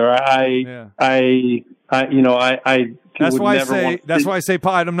go there. That's why I say,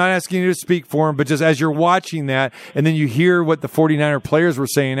 Pod, I'm not asking you to speak for him, but just as you're watching that, and then you hear what the 49er players were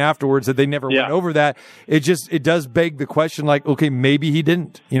saying afterwards, that they never went over that, it does beg the question, like, okay, maybe he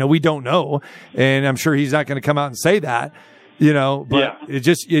didn't. We don't know, and I'm sure he's not going to come out and say that. But you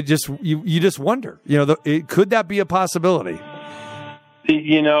just wonder. Could that be a possibility?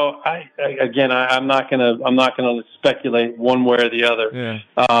 I'm not gonna speculate one way or the other. Yeah.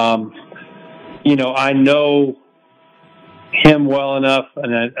 I know him well enough,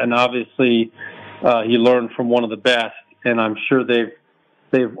 and obviously he learned from one of the best, and I'm sure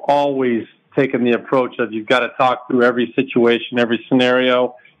they've always taken the approach of you've got to talk through every situation, every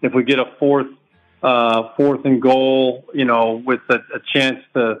scenario. If we get a fourth and goal, with a chance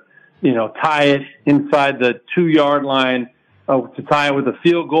to tie it inside the 2-yard line, to tie it with a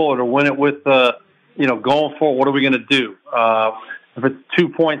field goal, or to win it with going for it, what are we going to do? If it's a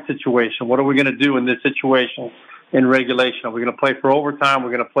 2-point situation, what are we going to do in this situation in regulation? Are we going to play for overtime?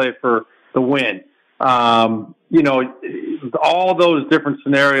 We're going to play for the win. All those different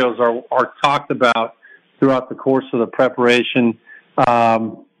scenarios are talked about throughout the course of the preparation.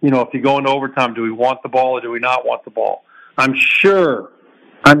 If you go into overtime, do we want the ball or do we not want the ball? I'm sure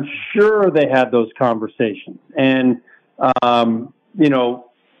they had those conversations. And,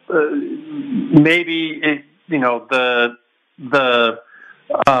 maybe the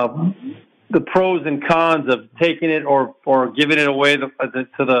pros and cons of taking it or giving it away to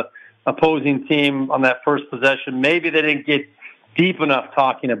the opposing team on that first possession, maybe they didn't get deep enough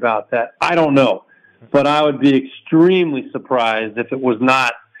talking about that. I don't know, but I would be extremely surprised if it was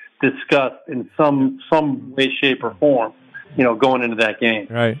not discussed in some way, shape, or form, going into that game.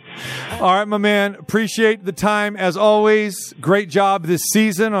 Right. All right, my man. Appreciate the time as always. Great job this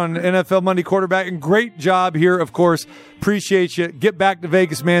season on NFL Monday Quarterback, and great job here, of course. Appreciate you. Get back to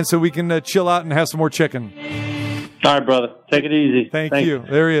Vegas, man, so we can chill out and have some more chicken. All right, brother. Take it easy. Thank you.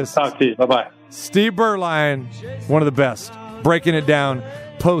 There he is. Talk to you. Bye-bye. Steve Beuerlein, one of the best, breaking it down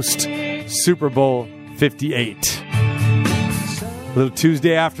post Super Bowl 58. little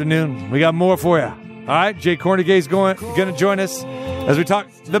Tuesday afternoon. We got more for you. All right, Jay Cornegay's going to join us as we talk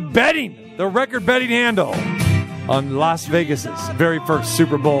the record betting handle on Las Vegas's very first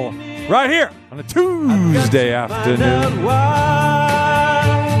Super Bowl right here on a Tuesday afternoon.